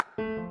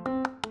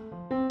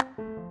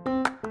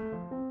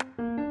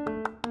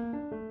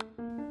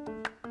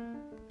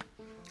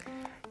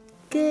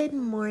Good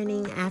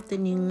morning,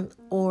 afternoon,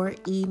 or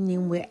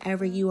evening,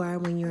 wherever you are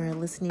when you are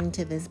listening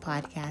to this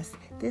podcast.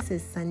 This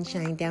is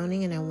Sunshine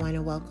Downing, and I want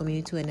to welcome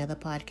you to another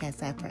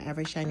podcast at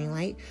Forever Shining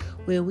Light,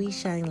 where we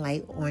shine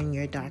light on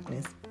your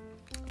darkness.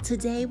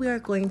 Today, we are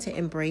going to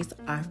embrace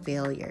our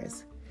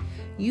failures.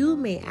 You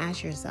may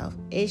ask yourself,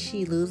 is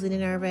she losing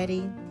it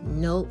already?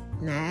 Nope,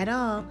 not at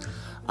all.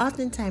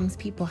 Oftentimes,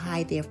 people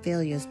hide their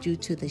failures due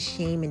to the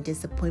shame and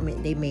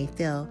disappointment they may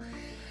feel.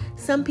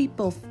 Some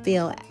people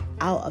fail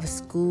out of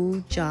school,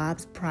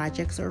 jobs,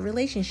 projects, or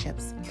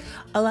relationships.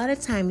 A lot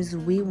of times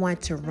we want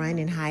to run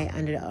and hide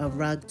under a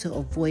rug to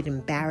avoid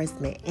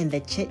embarrassment and the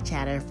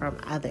chit-chatter from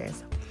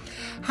others.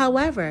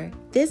 However,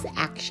 this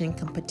action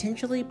can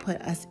potentially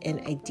put us in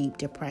a deep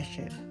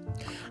depression.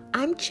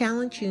 I'm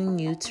challenging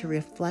you to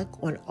reflect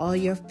on all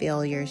your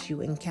failures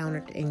you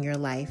encountered in your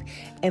life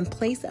and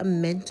place a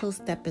mental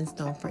stepping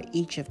stone for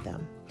each of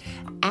them.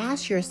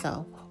 Ask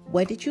yourself,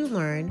 what did you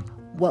learn?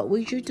 What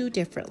would you do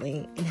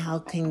differently, and how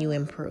can you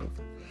improve?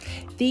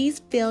 These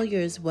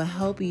failures will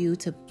help you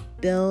to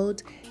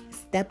build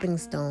stepping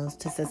stones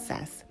to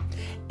success.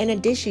 In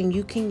addition,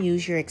 you can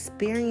use your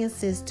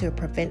experiences to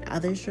prevent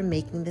others from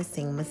making the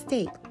same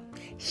mistake.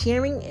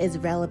 Sharing is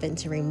relevant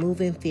to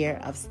removing fear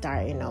of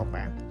starting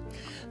over.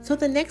 So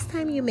the next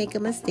time you make a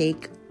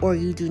mistake or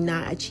you do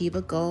not achieve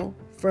a goal,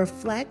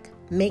 reflect,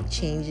 make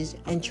changes,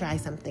 and try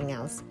something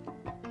else.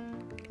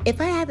 If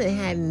I haven't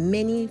had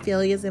many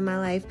failures in my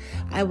life,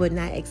 I would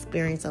not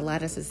experience a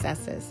lot of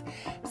successes.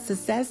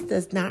 Success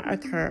does not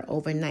occur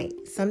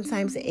overnight.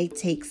 Sometimes it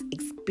takes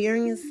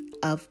experience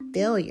of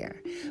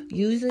failure,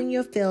 using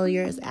your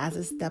failures as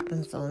a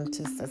stepping stone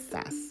to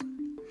success.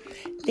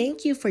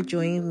 Thank you for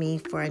joining me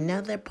for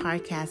another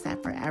podcast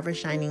at Forever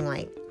Shining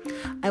Light.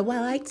 I would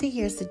like to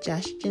hear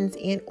suggestions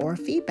and or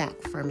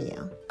feedback from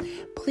you.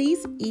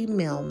 Please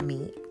email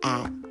me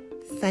at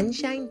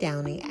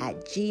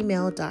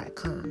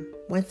sunshinedowning@gmail.com.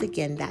 Once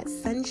again, that's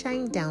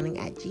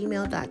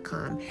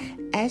sunshinedowning@gmail.com.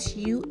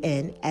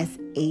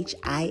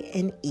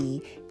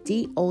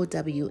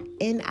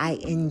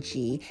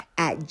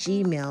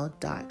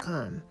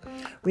 sunshinedowning@gmail.com.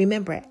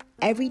 Remember,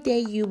 every day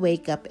you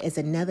wake up is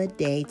another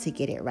day to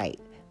get it right.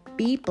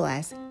 Be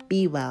blessed,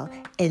 be well,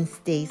 and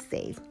stay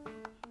safe.